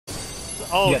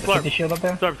Oh, you got the 50 slurp. shield up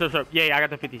there? Slurp. Yeah, I got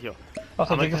the 50 shield. Oh,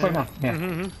 so take the slurp now. Yeah.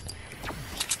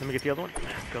 Let me get the other one.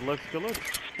 Good looks.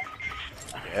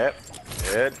 Yep.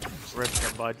 Good. Rip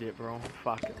the budget, bro.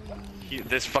 Fuck.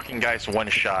 This fucking guy's one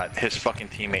shot. His fucking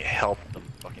teammate helped him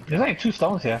fucking There's down. only 2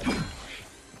 stones here.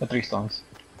 Or 3 stones.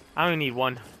 I only need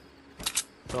 1.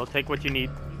 So take what you need.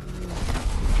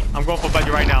 I'm going for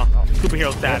budget right now.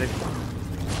 Superhero status.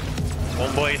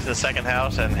 Homeboy's in the second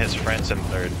house and his friend's in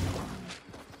third.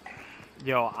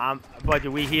 Yo,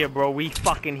 budget. We here, bro. We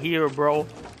fucking here, bro.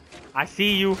 I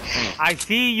see you.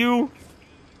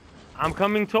 I'm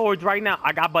coming towards right now.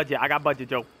 I got budget,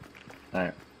 Joe.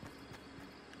 Alright.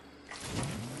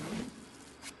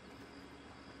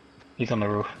 He's on the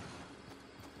roof.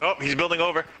 Oh, he's building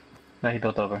over. No, he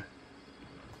built over.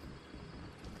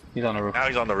 He's on the roof. Now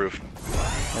he's on the roof.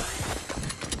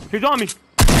 He's on me.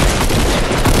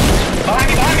 Behind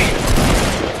me! I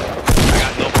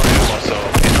got no more ammo, so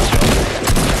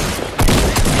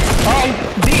Oh,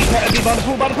 D, by the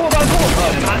pool! Oh,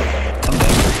 never mind. I'm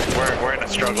dead. we're in a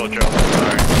struggle, Joe.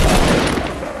 Sorry.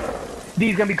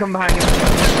 D's gonna be coming behind you.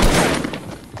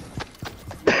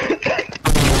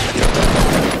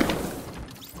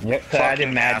 Yep, so I did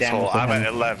mad asshole. damage. I'm at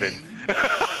 11.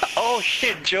 Oh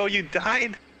shit, Joe, you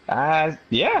died? Yeah,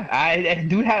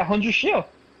 dude had 100 shield.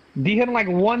 D hit him like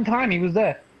 1 time, he was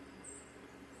there.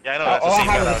 Yeah, I know, that's the same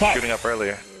guy that I was shooting up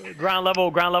earlier. Ground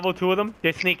level, 2 of them.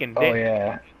 They're sneaking. Oh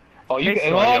yeah. Oh, you They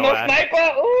can. saw Oh, your no ass.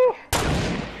 sniper! Ooh!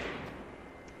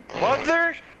 What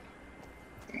there?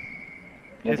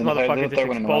 This motherfucker just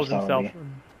exposed himself.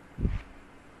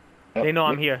 They know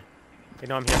I'm here.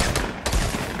 Rip!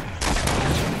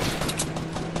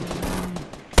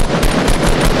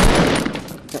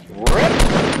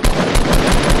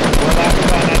 What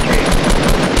happened on that tree?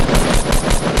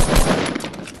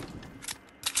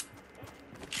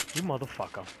 You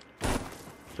motherfucker.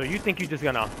 So you think you just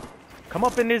gonna come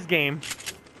up in this game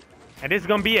and this is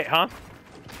gonna be it, huh?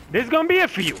 This is gonna be it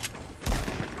for you.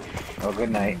 Oh, good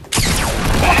night.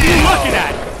 What are you looking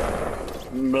at?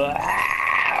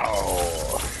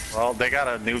 Well, they got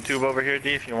a new tube over here,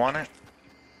 D, if you want it.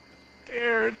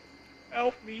 Dude,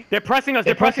 help me. They're pressing us.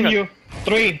 They're pressing us. you.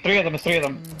 Three of them.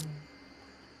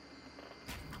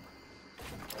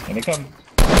 Here they come.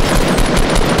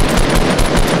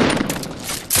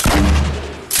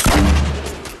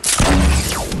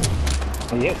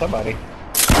 Oh, yeah, somebody.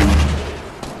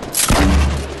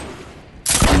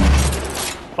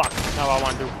 Fuck. Now I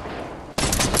want to do.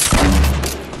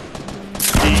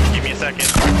 D, give me a second.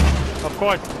 Of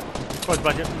course,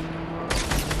 budget.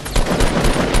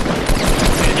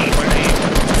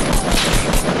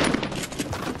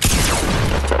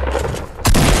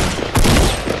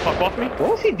 Fuck off me. What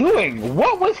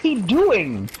was he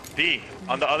doing? D,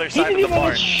 on the other He side of didn't the even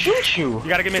barn. shoot you. You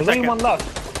gotta give me a There's second. only one left.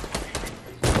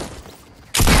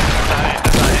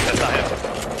 That's not him.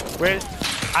 Where?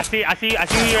 I see you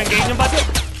engaging, budget.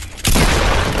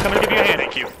 Come and give you a hand.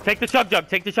 Thank you. Take the chug jug. ASAP.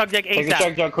 Take the chug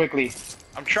jug quickly.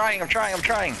 I'm trying.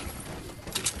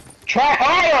 Try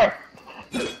harder!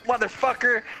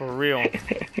 Motherfucker. For real.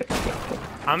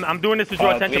 I'm doing this to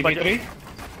draw attention, budget. 3v3?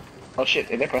 Oh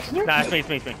shit, is that pressing you? Nah, it's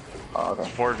me. Oh, okay.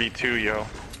 4v2, yo.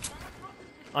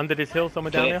 Under this hill,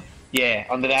 somewhere down there? Yeah,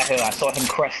 under that hill. I saw him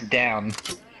crest down.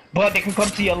 But they can come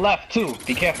to your left too.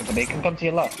 Be careful, but they can come to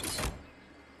your left.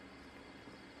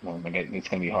 No, it's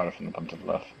gonna be harder for them to come to the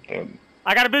left. They're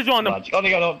I got a visual on them. Oh, they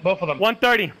got both of them.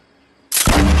 130.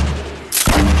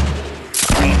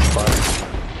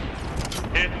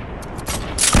 Hit.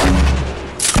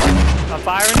 I'm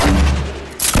firing.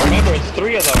 Remember, it's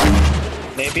 3 of them.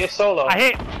 Maybe a solo. I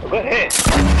hit. A good hit.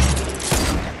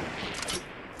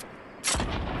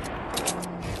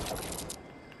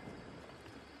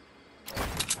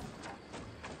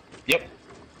 Yep.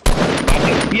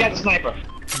 He had a sniper.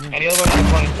 And the other one had a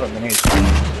flamethrower grenade.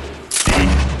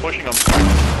 Pushing him.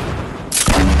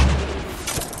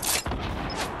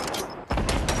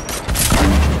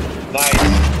 Nice.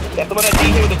 That's the one that D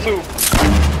hit with the 2.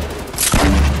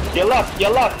 Your left. Watch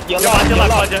your left, budget.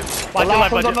 Watch your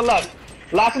left, one's on budget. the left.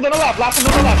 Last one's on the left. That's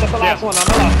the last one on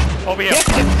the left. Over here. Yes,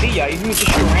 he didn't see ya. He was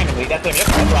just shoot randomly. That's him. Yep,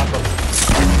 that's the last one.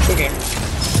 Good game.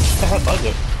 That's that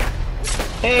budget.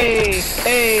 Hey.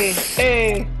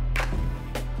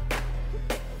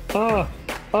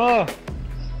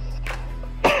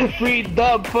 Free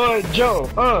dub for Joe.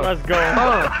 Let's go.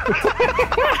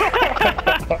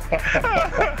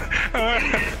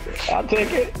 I'll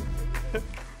take it.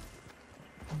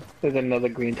 There's another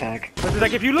green tag. But it's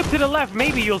like if you look to the left,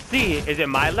 maybe you'll see. Is it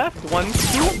my left? 1, 2,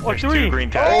 or There's 3? 2 green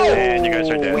tags, and you guys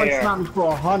are dead. Where? Something for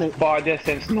 100. Far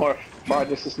distance north.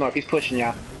 He's pushing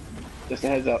ya. Just a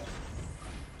heads up.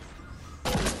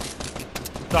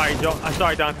 Sorry, Joe. I'm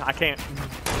sorry, Don. I can't.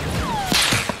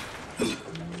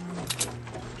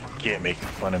 Can't make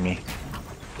fun of me.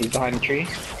 He's behind the tree.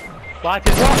 Watch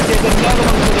it. There's another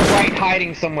one to the right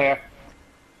hiding somewhere.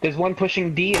 There's one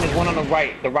pushing D and there's one on the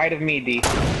right of me, D.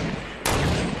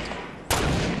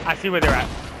 I see where they're at.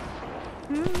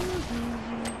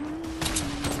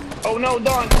 Oh no,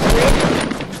 Don!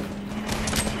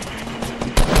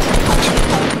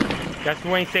 Guess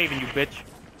who ain't saving you, bitch?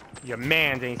 Your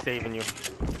mans ain't saving you.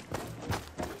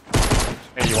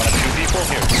 Hey, you want to 2 people?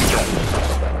 Here,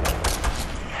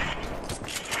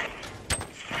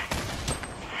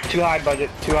 Too high, budget.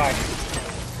 Too high.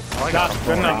 oh, I got him.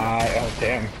 Good enough. Oh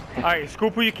damn. Alright,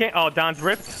 scoop who you can't. Oh, Don's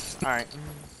ripped. Alright.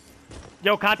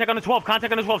 Yo, contact on the 12.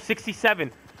 Contact on the 12.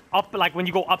 67. Up, like when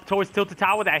you go up towards Tilted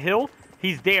Tower, that hill.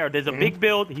 He's there. There's a big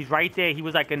build. He's right there. He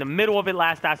was like in the middle of it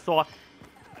last I saw.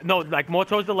 No, like more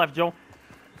towards the left, Joe.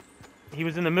 He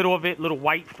was in the middle of it. Little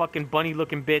white fucking bunny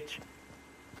looking bitch.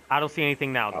 I don't see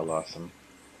anything now. I lost him.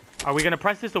 Are we gonna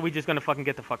press this or are we just gonna fucking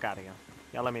get the fuck out of here?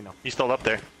 Yeah, let me know. He's still up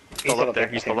there. He's still up there.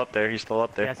 He's still up there. He's still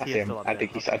up there. Yes, I he see is him. still up I there.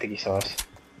 think he saw us.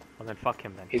 Well then fuck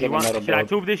him then. He's You on the want, metal should I build.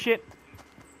 tube this shit?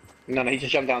 No, he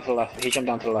just jumped down to the left. He jumped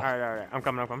down to the left. Alright. I'm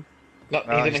coming. No,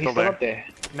 he's he's still still there. up there.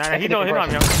 Nah, That's he a know,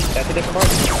 different yo. person. That's a different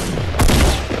person.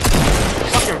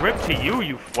 Fucking rip to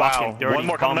you fucking Wow. dirty One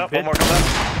more coming bum up. bitch. One more coming up.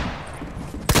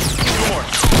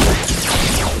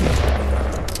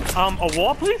 2 more. A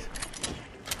wall, please?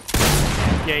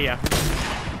 Yeah.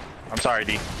 I'm sorry,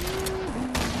 D.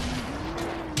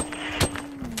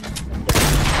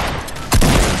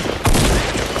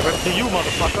 Rip to you,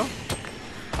 motherfucker.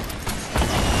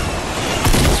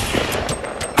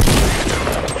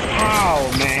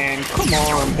 Oh man, come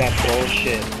on, that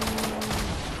bullshit.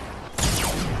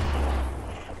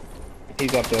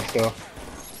 He's up there still.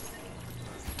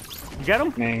 You get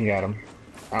him? Man, you got him.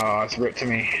 Oh, it's ripped to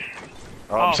me.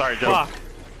 Oh, I'm sorry, Joe. Fuck.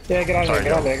 Yeah, get out of Sorry,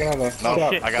 there, Joe. get out of there. No, Get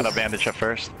out. shit. I got a bandage up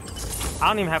first. I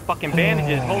don't even have fucking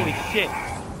bandages. Holy shit.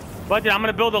 Budget, I'm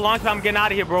gonna build a launch pad. I'm getting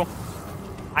out of here, bro.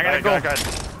 I gotta go. Go.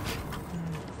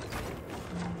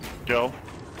 Joe,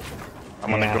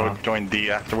 I'm gonna go join D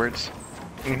afterwards.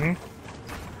 Mm-hmm.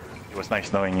 It was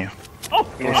nice knowing you. Oh,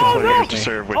 Yeah, oh it's no! Here to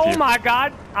serve with Oh you. my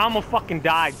god. I almost fucking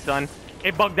died, son.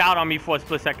 It bugged out on me for a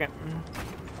split second.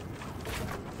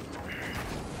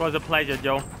 It was a pleasure,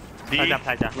 Joe. D,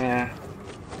 Pleasure. Yeah.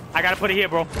 I gotta put it here,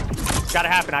 bro. Gotta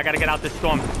happen. I gotta get out this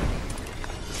storm.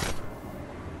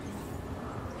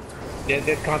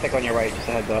 There's contact on your right, just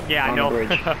a heads up. Yeah, I on know. The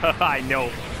bridge. I know.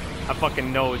 I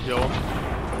fucking know, Joe.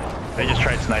 they just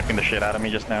tried sniping the shit out of me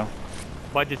just now.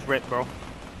 Budget's ripped, bro.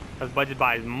 That's Budget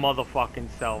by his motherfucking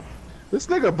self. This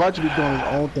nigga Budget be doing his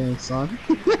own thing, son.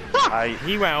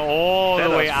 He went all the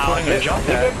Said I way was out. putting a jump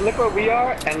pad. Look where we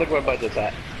are, and look where Budget's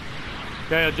at.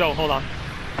 Yeah, Joe, hold on.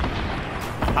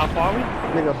 How far are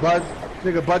we? Nigga Budget's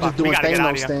Fuck, we doing gotta get out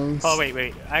of Thanos here. things. Oh,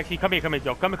 wait. Actually, come here,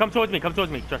 Joe. Come towards me. Come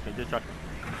towards me. Trust me. Just trust me.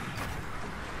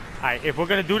 Alright, if we're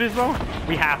gonna do this, bro,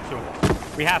 we have to.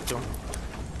 We have to.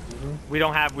 We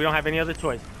don't have any other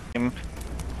choice.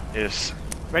 Is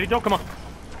Ready, Joe? Come on.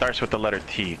 starts with the letter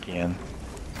T again.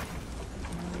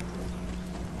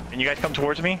 Can you guys come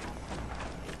towards me?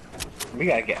 We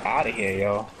gotta get out of here,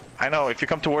 yo. I know. If you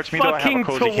come towards me, though, I have a Fucking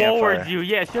cozy towards campfire. you.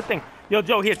 Yeah, sure thing. Yo,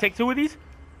 Joe, here, take 2 of these.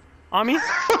 On me.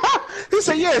 He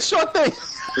said, yeah, sure thing.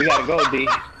 We gotta go, D.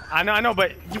 I know,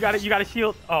 but you gotta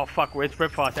shield. Oh fuck, it's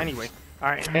ripped for us anyway. All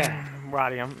right, Yeah. we're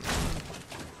out of here.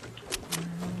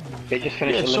 They just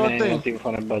finished Yeah, sure eliminating thing. one thing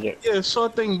from the budget. Yeah, sure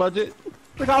thing, Budget.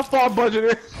 Look how far Budget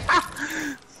is.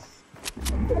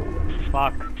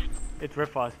 Fuck, it's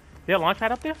ripped for us. There a launch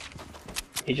pad up there?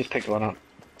 He just picked one up.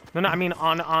 No, I mean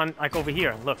on like over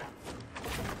here. Look,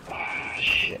 Ah,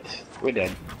 shit. We're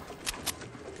dead.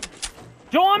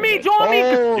 Joe on me, Joe on me.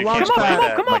 Oh, You launch can't pad. do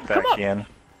that come like on, that, come on. Kian.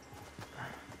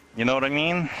 You know what I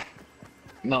mean?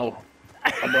 No.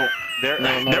 I don't.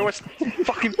 There was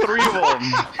fucking 3 of them.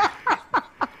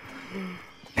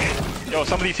 Yo,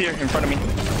 somebody's here in front of me.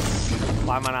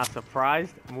 Why am I not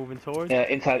surprised? Moving towards. Yeah,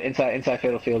 inside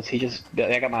Fatal Fields. He just.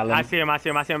 I got my limb. I see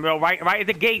him. Bro, right at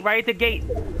the gate.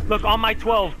 Look on my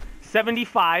 12,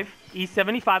 75, East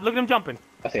 75. Look at him jumping.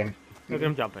 I see him. Look at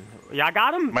him jumping. Yeah, I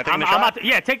got him. Am I taking the I'm shot? out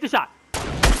yeah, take the shot.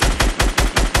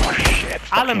 Oh shit!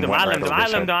 I limbed fucking him. went I right limbed him. over I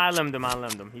his limbed him. head. I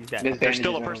limbed him. He's dead. There's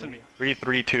Still a bandages person. around.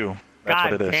 3-3-2. That's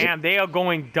God what it is. damn, they are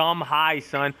going dumb high,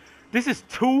 son. This is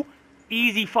 2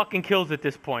 easy fucking kills at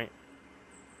this point.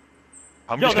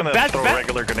 I'm Yo, just the gonna best throw bet-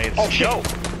 regular grenades. Oh shit!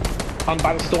 I'm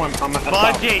by the storm. I'm at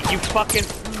Budget, you fucking.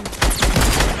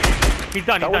 He's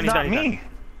done. That was not He's done. me.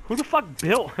 Who the fuck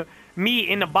built me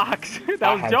in the box?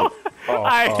 That was I Joe. had to- Oh,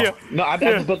 Alright, oh. here. No, I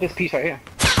just built this piece right here.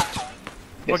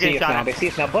 They We're see getting us shot now. at. They see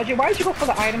us now. Budget, why did you go for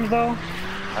the items though?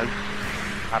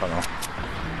 I don't know.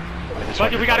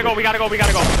 Budget, we gotta go. We gotta go. We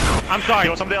gotta go. I'm sorry.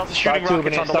 Yo, somebody else is Start shooting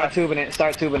tubing rockets it. on the Start left. tubing it.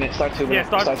 Start tubing it. Start tubing Yeah, it.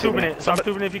 start tubing it. Start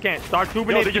tubing it if you can. Start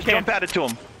tubing Yo, it they if you just can. jump at it to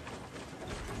him.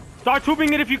 Start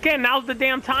tubing it if you can. Now's the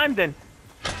damn time then.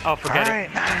 Oh, forget it.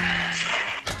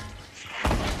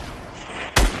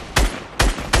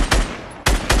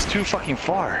 It's too fucking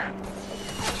far.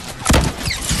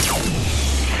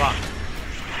 Fuck.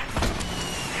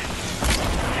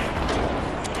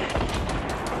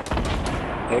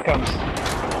 Here it comes.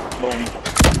 Boom.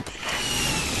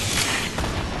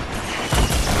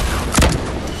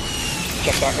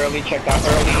 Checked out early. Checked out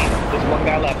early. There's one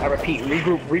guy left. I repeat.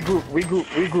 Regroup. Regroup. Regroup.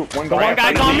 Regroup. One The guy. one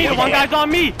guy's on me. The one guy's on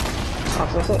me.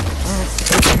 That's it.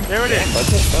 There it is.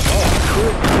 That's it.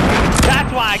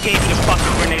 That's why I gave you the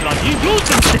fucking grenade launcher. You use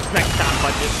them shits next time,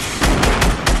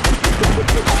 Budget.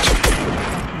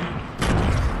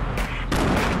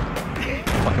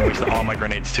 Fucking wasted all my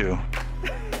grenades too.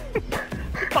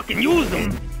 Fucking use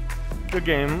them. Good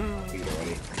game.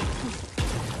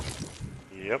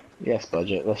 Yep. Yes,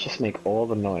 Budget. Let's just make all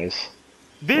the noise.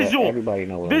 Visual. Let everybody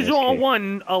know. Visual on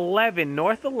 111,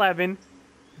 north 11.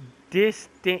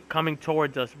 Distant coming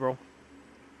towards us, bro.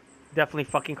 Definitely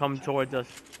fucking coming towards us.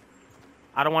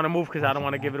 I don't want to move because I don't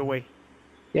want to give it away.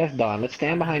 Yes, Don. Let's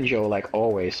stand behind Joe like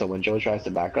always. So when Joe tries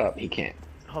to back up, he can't.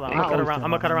 Hold on, I'm gonna cut around. I'm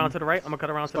gonna cut around to the right. I'm gonna cut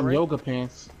around to the Some right. yoga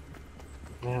pants.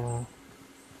 Yeah, well,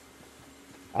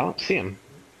 I don't see him.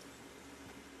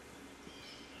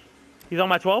 He's on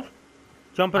my 12,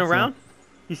 jumping I see around.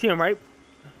 You see him, right?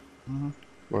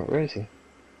 Where is he?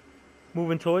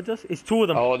 Moving towards us. It's two of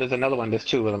them. Oh, there's another one. There's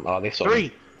two of them. Oh, they saw me.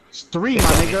 Three. It's three, my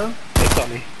nigga. They saw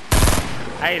me.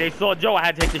 Hey, they saw Joe. I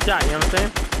had to take the shot. You know what I'm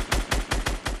saying?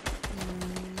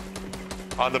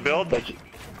 On the build? Budget.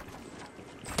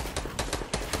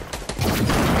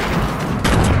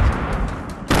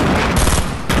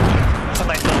 That's a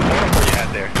nice little waterfall you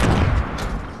had there.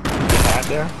 You had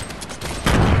there?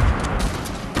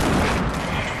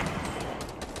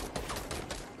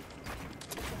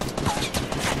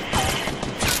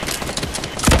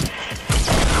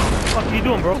 What are you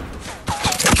doing, bro?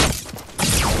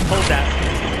 Hold that.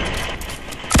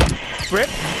 Rip.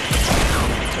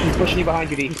 He's pushing you behind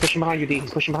you, D. He's pushing behind you, D.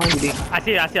 He's pushing behind you, D. I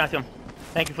see it. I see it. I see him.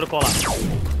 Thank you for the call out.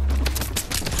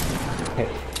 Hey.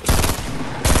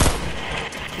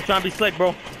 He's trying to be slick,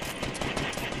 bro.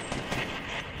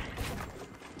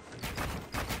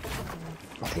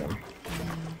 I see him.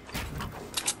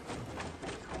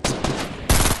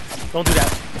 Don't do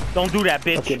that. Don't do that,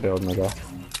 Fuck your bitch. build, nigga.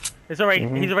 It's already.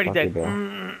 He's already Fuck dead. your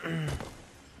build.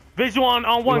 Visual on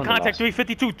one. on the Contact left.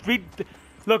 352.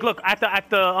 Look at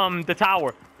the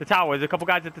tower. The tower. There's a couple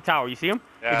guys at the tower. You see them?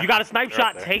 Yeah, If you got a snipe they're shot,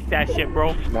 up there. take that shit,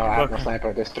 bro. No, I have Look, no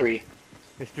sniper. There's three.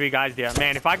 there's three guys there.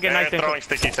 Man, if I get They're nice and throwing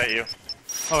stickies at you.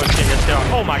 oh shit, yes they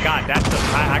are. Oh my god, that's the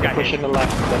I got Pushing hit. the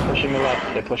left. They're pushing the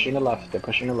left. They're pushing the left. They're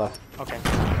pushing the left. Okay.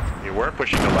 You were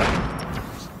pushing the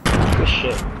left. Good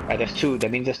shit. Alright, there's two.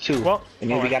 That means there's two. Well, it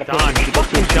means we gotta Don. push them. Keep it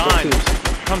Fucking twos. Keep Don it twos.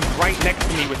 comes right next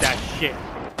to me with that shit.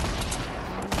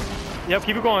 Yep,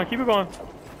 keep it going. Keep it going.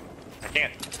 I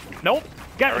can't. Nope.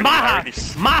 Get Already- my high, already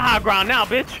s- my high ground now,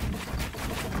 bitch.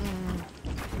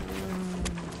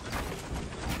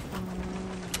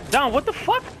 Don, what the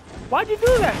fuck? Why'd you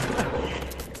do that?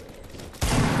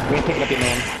 We ain't picking up your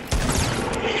man.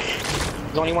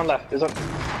 There's only one left. There's a...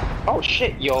 Oh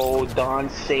shit, yo, Don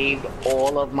saved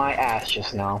all of my ass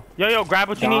just now. Yo, grab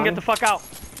what you need and get the fuck out.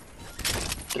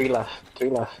 Three left. Three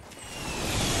left.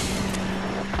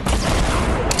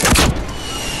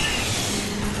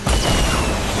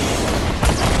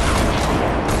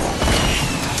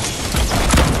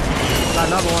 Got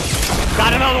another one.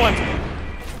 Got another one.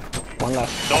 One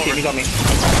left. It's I see over. him, he got me.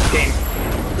 Game.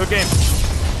 Good game.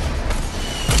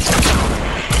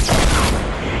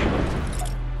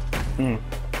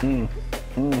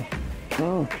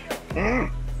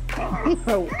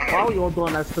 Why were you all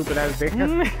doing that stupid ass thing?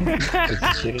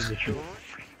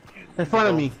 In front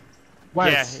of me.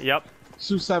 West. Yeah, yep.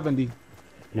 270.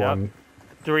 One.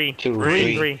 Three. Two.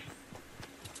 Three. They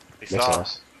They saw saw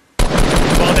us.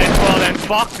 us. Well then,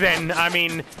 fuck then. I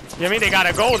mean, you know what I mean? They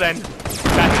gotta go then.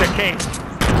 That's the case.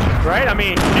 Right? I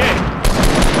mean, shit.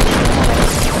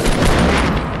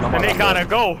 And they gotta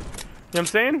go. You know what I'm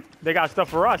saying? They got stuff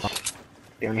for us.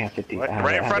 They only have 50. Right- I have-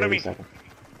 right in I have front of 80 me. seconds.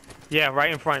 Yeah,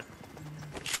 right in front.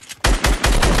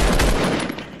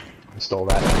 Stole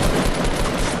that.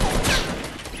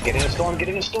 Get in the storm, get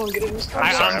in the storm, get in the storm.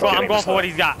 I'm sorry, I'm I'm getting going this for what one.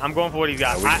 he's got. I'm going for what he's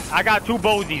got. Yeah, I got two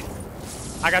bozies.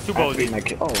 I got two bozies.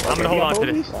 I'm gonna hold on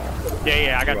to this.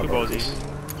 Yeah, I got two bozies.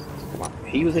 Come on.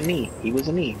 He was a knee. He was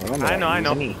a knee. Remember I that. know, He I was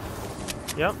know. a knee.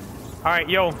 Yep. All right,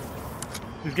 yo.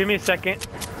 Just give me a second.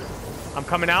 I'm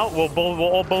coming out. We'll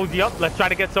all bosey up. Let's try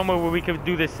to get somewhere where we can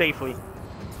do this safely.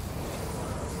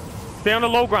 Stay on the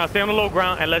low ground. Stay on the low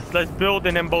ground, and let's build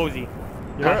and then bosey.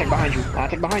 Contact behind you.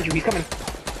 Contact behind you. He's coming.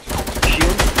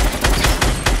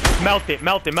 Shield. Melt it.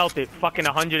 Melt it. Melt it. Fucking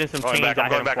 100 and some change.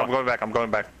 I'm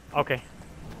going back. Okay.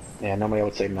 Yeah, nobody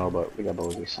would say no, but we got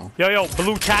Bosey, so. Yo,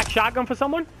 blue tack shotgun for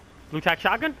someone? Blue tack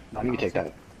shotgun? No, you can take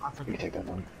that. You can take that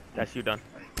one. That's you done.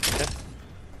 Okay.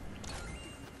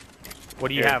 What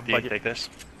do you have, budget? Take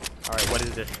this. All right, what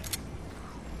is this?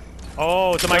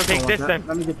 Oh, somebody take this then.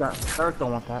 Let me get that. Derek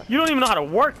don't want that. You don't even know how to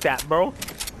work that, bro.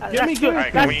 That's too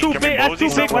big. That's too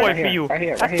big boy for you.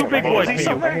 That's too big boy for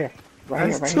you.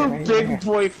 That's too big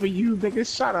boy for you, nigga.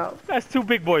 Shut up. That's too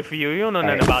big boy for you. You don't know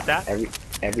nothing about that.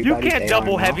 You can't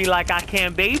double heavy like I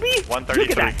can, baby. 133.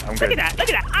 Look at that. Look at that. Look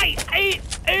at that.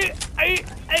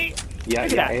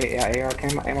 Yeah, AR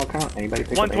ammo count. Anybody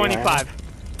pick 125.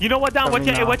 You know what, Don? What's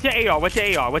your AR? What's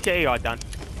your AR, Don?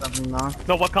 79.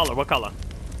 No, what color? What color?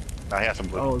 I have some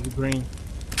blue. Oh, it's green.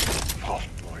 Oh,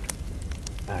 Lord.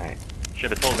 Alright.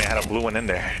 Should have told me I had a blue one in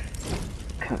there.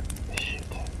 Shit.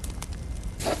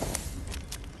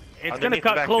 It's gonna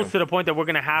cut close to the point that we're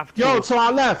gonna have to. Yo, to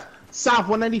our left. South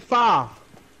 185.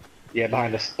 Yeah,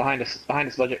 behind us,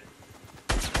 budget.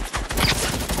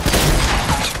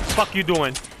 Fuck you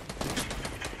doing?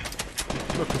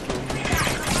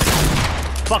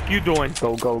 Fuck you doing?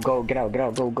 Go, get out,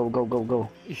 go.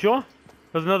 You sure?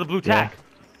 There's another blue tack.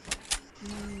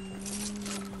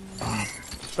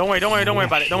 Don't worry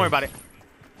about it. Don't worry about it.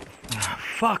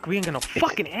 Fuck, we ain't got no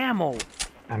fucking ammo.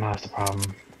 I know that's the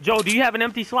problem. Joe, do you have an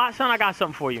empty slot, son? I got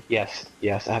something for you. Yes, I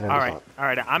have an empty slot. All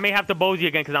right. I may have to bosey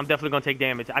again because I'm definitely gonna take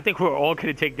damage. I think we're all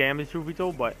gonna take damage, truth be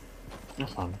told, but.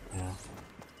 That's fine. Yeah.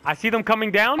 I see them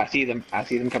coming down. I see them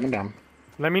coming down.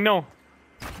 Let me know.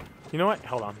 You know what?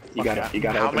 Hold on. You got it.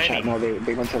 Open chat. No,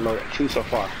 they went to low 2 so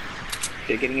far.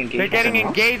 They're getting engaged. They're getting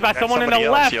engaged by someone in the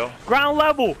left, ground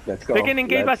level. Let's go. They're getting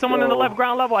engaged by someone in the left,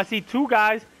 ground level. I see 2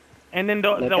 guys, and then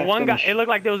the one guy. It looked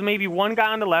like there was maybe 1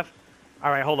 guy on the left. All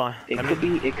right, hold on. It could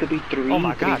be 3. Oh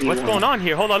my God, what's going on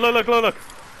here? Hold on, look.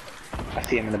 I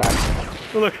see him in the back.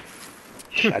 Look.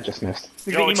 Shit, I just missed.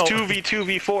 Yo, it's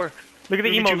 2v4. Look at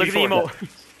the emote. Look at the emote.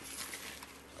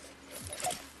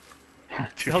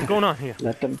 What the hell's going on here?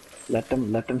 Let them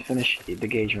finish the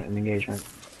engagement.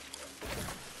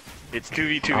 It's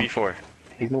 2v4.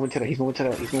 He's moving to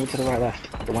the right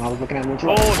left. The one I was looking at moving to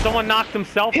the Oh, left. someone knocked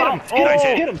himself out.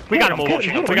 Hit him. We gotta move.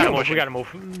 We gotta move.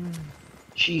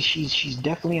 She's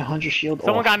definitely 100 shield.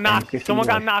 Someone got knocked. Someone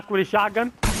got knocked with a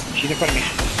shotgun. She's in front of me.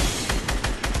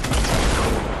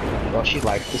 Well, she's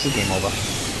like, this is game over.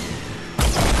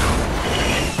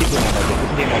 Keep doing that,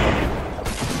 this is game over.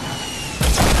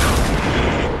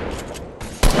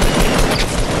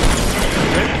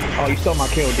 Oh, you stole my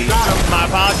kill, D. My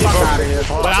apologies,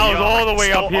 bro. But I was all the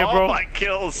way up here, bro. All my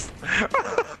kills.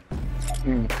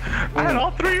 I had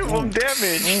all 3 of them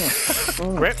damaged.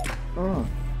 Rip.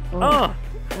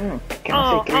 Can I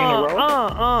say 3 in a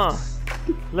row?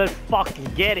 Let's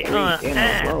fucking get it. 3 in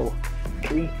a row.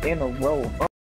 3 in a row.